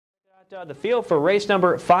The field for race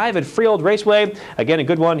number 5 at Freehold Raceway. Again, a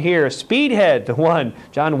good one here. Speedhead, the 1.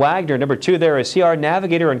 John Wagner. Number 2 there is CR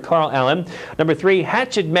Navigator and Carl Allen. Number 3,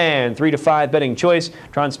 Hatchet Man. 3 to 5 betting choice.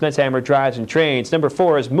 Tron Smetshammer drives and trains. Number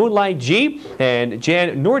 4 is Moonlight G and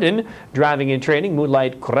Jan Norden driving and training.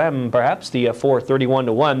 Moonlight Creme, perhaps, the 431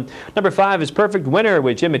 to 1. Number 5 is Perfect Winner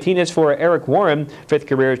with Jim Martinez for Eric Warren. 5th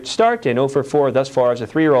career start and 0 for 4 thus far as a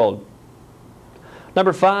 3-year-old.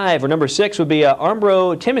 Number 5 or number 6 would be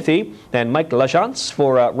ARMBRO Timothy and Mike Lachance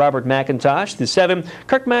for Robert McIntosh. The 7,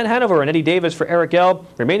 Kirkman Hanover and Eddie Davis for Eric L.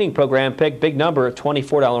 Remaining program pick, big number,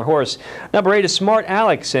 $24 horse. Number 8 is Smart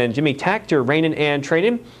Alex and Jimmy Tactor, reigning and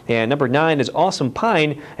training. And number 9 is Awesome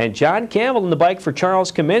Pine and John Campbell in the bike for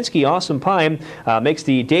Charles Kaminsky. Awesome Pine makes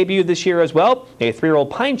the debut this year as well. A 3-year-old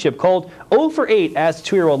Pine Chip called 0 for 8 as a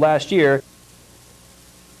 2-year-old last year.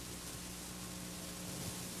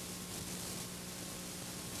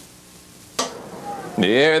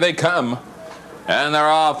 Here they come, and they're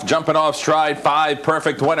off, jumping off stride. 5,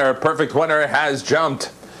 Perfect Winner. Perfect Winner has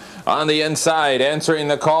jumped on the inside, answering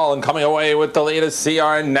the call and coming away with the lead is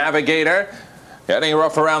CR Navigator. Getting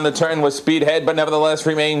rough around the turn with Speedhead, but nevertheless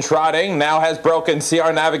remain trotting. Now has broken.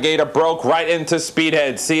 CR Navigator broke right into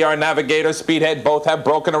Speedhead. CR Navigator, Speedhead both have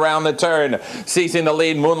broken around the turn. Seizing the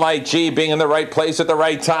lead, Moonlight G being in the right place at the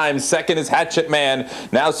right time. Second is Hatchet Man.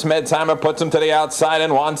 Now Smedsheimer puts him to the outside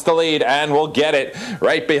and wants the lead and will get it.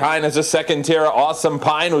 Right behind is a second tier, Awesome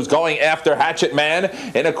Pine, who's going after Hatchet Man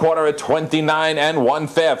in a quarter at 29 and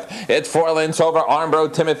 1/5. It's 4 lengths over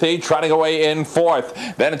ARMBRO Timothy, trotting away in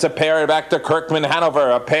 4th. Then it's a pair back to Kirkman Hanover,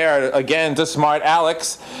 a pair again to Smart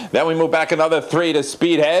Alex. Then we move back another 3 to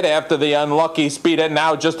Speedhead after the unlucky Speedhead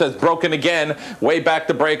now just as broken again. Way back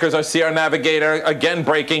to breakers are CR Navigator again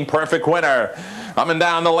breaking. Perfect Winner. Coming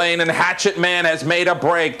down the lane, and Hatchet Man has made a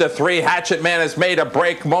break. The 3, Hatchet Man has made a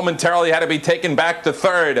break. Momentarily had to be taken back to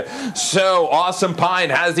 3rd. So Awesome Pine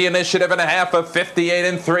has the initiative and a half of 58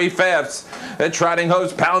 and 3/5. The trotting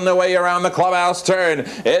hose pound their way around the clubhouse turn.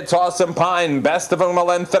 It's Awesome Pine, best of them a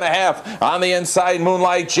length and a half. On the inside,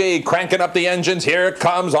 Moonlight G cranking up the engines. Here it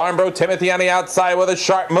comes. ARMBRO Timothy on the outside with a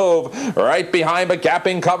sharp move. Right behind, but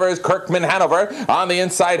gapping covers Kirkman Hanover. On the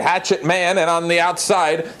inside, Hatchet Man, and on the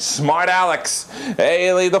outside, Smart Alex.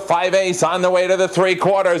 Haley, the 5 ace, on the way to the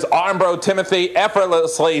 3/4. ARMBRO Timothy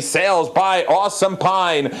effortlessly sails by Awesome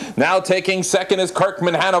Pine. Now taking second is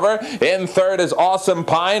Kirkman Hanover. In 3rd is Awesome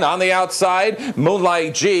Pine. On the outside,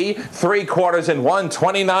 Moonlight G. 3/4 and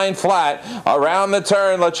 129 flat. Around the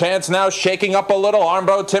turn, Lachance now shaking up a little.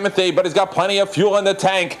 ARMBRO Timothy, but he's got plenty of fuel in the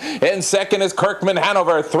tank. In second is Kirkman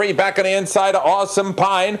Hanover. 3 back on the inside of Awesome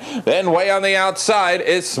Pine. Then way on the outside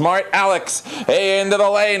is Smart Alex. Into the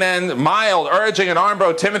lane, and mild urging, and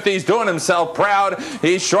ARMBRO Timothy's doing himself proud.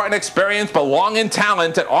 He's short in experience, but long in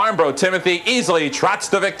talent, and ARMBRO Timothy easily trots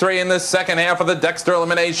to victory in the second half of the Dexter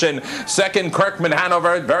elimination. Second, Kirkman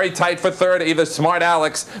Hanover, very tight for 3rd, either Smart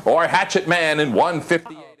Alex or Hatchet Man in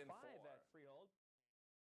 158.